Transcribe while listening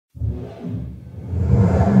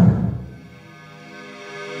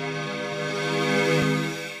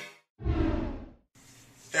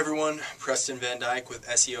everyone, Preston Van Dyke with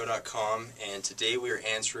SEO.com, and today we are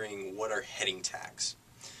answering what are heading tags.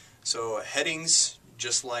 So headings,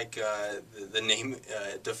 just like the name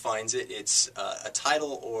defines it, it's a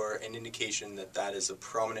title or an indication that that is a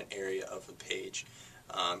prominent area of a page,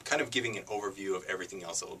 kind of giving an overview of everything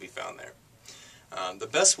else that will be found there. The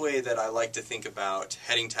best way that I like to think about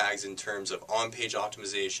heading tags in terms of on-page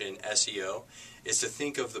optimization, SEO, is to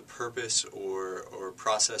think of the purpose or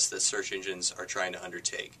process that search engines are trying to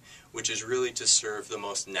undertake, which is really to serve the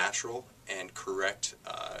most natural and correct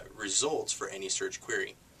results for any search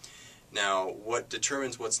query. Now, what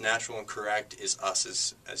determines what's natural and correct is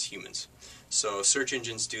us as humans. So search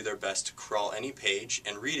engines do their best to crawl any page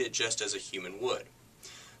and read it just as a human would.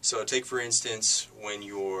 So take for instance, when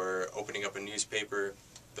you're opening up a newspaper,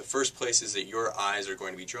 the first places that your eyes are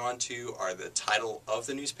going to be drawn to are the title of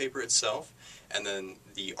the newspaper itself, and then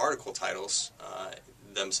the article titles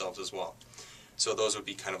themselves as well. So those would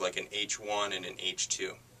be kind of like an H1 and an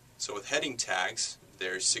H2. So with heading tags,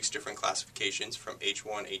 there's 6 different classifications from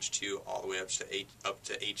H1, H2, all the way up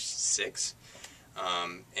to H6.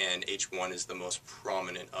 And H1 is the most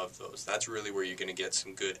prominent of those. That's really where you're going to get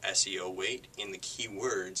some good SEO weight in the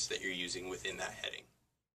keywords that you're using within that heading.